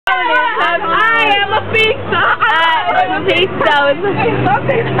I am a pizza.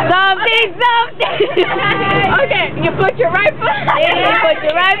 Okay, you put your right foot. You put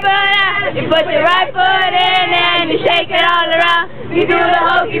your right foot out. You put your right foot in and you shake it all around. You do the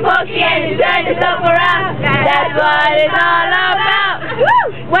hokey pokey and you turn yourself around. That's what it's all about.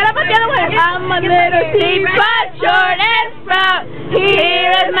 What about the other one? I'm a little teapot, short and sprout.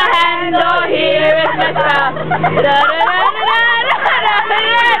 Here is my handle, here is my spout.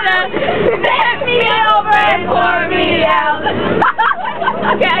 Step me over and pour me out.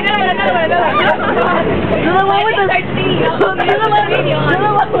 Okay, I got another one. Do the one with the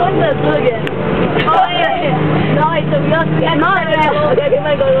again. Oh, yeah. No, so we also have okay,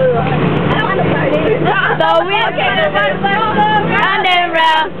 go. I don't want to start it. So we round and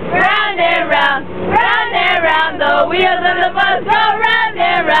round, round and round, round and round. The wheels of the bus go round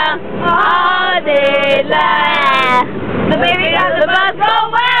and round all day long. The baby got the bus go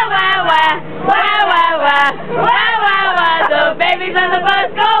wah wah wah, wah wah wah, wah wah wah. The babies on the bus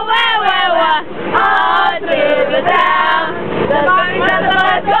go wah wah wah all through the town. The mommies on the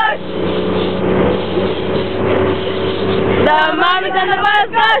bus go shh. The mommies on the bus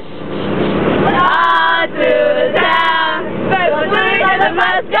go shh. All through the town. The students on the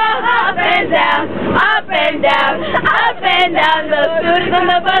bus go up and down, up and down, up and down. The students on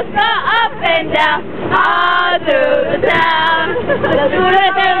the bus go up and down, all through the town. The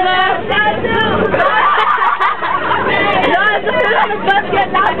students on the bus get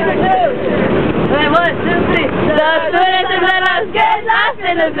lost in the zoo. Wait, 1, 2, 3. The students in the bus get lost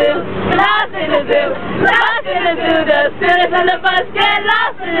in the zoo, lost in the zoo, lost in the zoo. The students on the bus get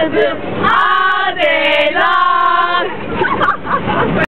lost in the zoo all day long.